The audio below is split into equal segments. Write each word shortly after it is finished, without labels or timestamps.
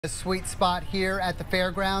A sweet spot here at the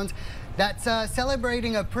fairgrounds that's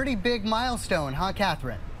celebrating a pretty big milestone, huh,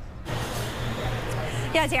 Catherine?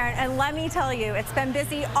 Yeah, Darren, and let me tell you, it's been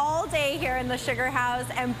busy all day here in the Sugar House,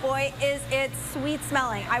 and boy, is it sweet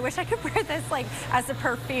smelling. I wish I could wear this like as a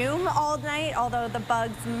perfume all night, although the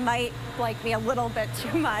bugs might like me a little bit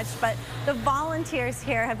too much. But the volunteers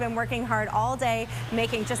here have been working hard all day,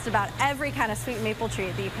 making just about every kind of sweet maple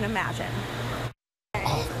treat that you can imagine.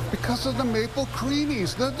 Because of the maple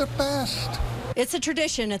creamies, they're the best. It's a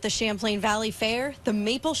tradition at the Champlain Valley Fair, the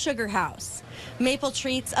Maple Sugar House. Maple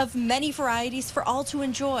treats of many varieties for all to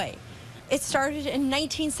enjoy. It started in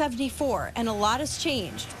 1974 and a lot has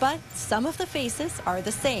changed, but some of the faces are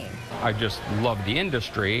the same. I just love the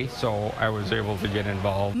industry, so I was able to get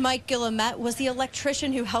involved. Mike Guillemette was the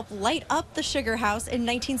electrician who helped light up the Sugar House in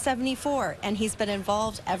 1974, and he's been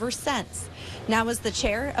involved ever since. Now as the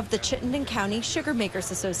chair of the Chittenden County Sugar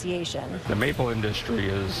Makers Association. The maple industry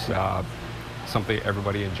is something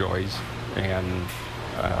everybody enjoys, and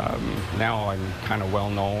now I'm kind of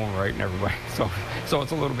well known, right, and everybody, so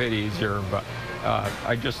it's a little bit easier, but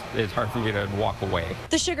it's hard for me to walk away.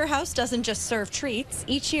 The Sugar House doesn't just serve treats.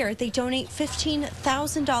 Each year they donate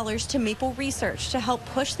 $15,000 to maple research to help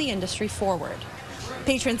push the industry forward.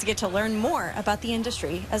 Patrons get to learn more about the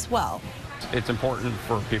industry as well. It's important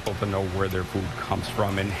for people to know where their food comes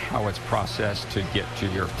from and how it's processed to get to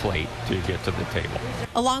your plate, to get to the table.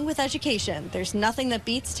 Along with education, there's nothing that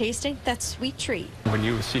beats tasting that sweet treat. When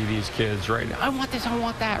you see these kids, right, I want this, I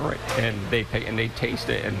want that, right, and they taste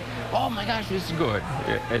it, and oh my gosh, this is good.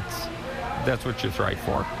 That's what you strive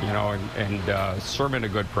for, you know, and serving a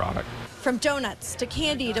good product. From donuts to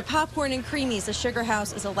candy to popcorn and creamies, the Sugar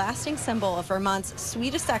House is a lasting symbol of Vermont's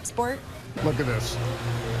sweetest export. Look at this.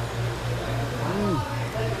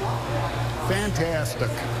 Fantastic.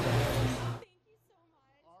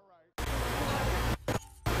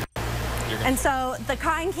 And so the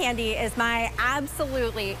cotton candy is my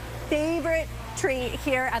absolutely favorite treat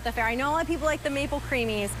here at the fair. I know a lot of people like the maple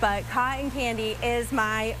creamies, but cotton candy is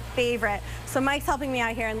my favorite. So Mike's helping me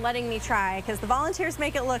out here and letting me try because the volunteers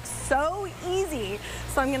make it look so easy.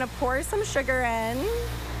 So I'm going to pour some sugar in.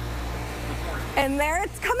 And there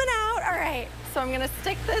it's coming out. All right, so I'm going to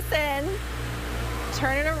stick this in.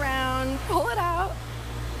 Turn it around, pull it out.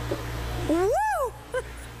 Woo!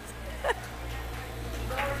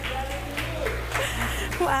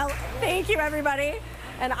 Well, thank you, everybody.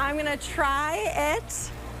 And I'm gonna try it.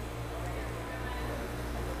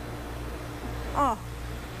 Oh,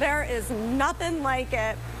 there is nothing like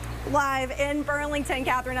it. Live in Burlington,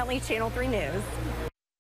 Catherine Utley, Channel 3 News.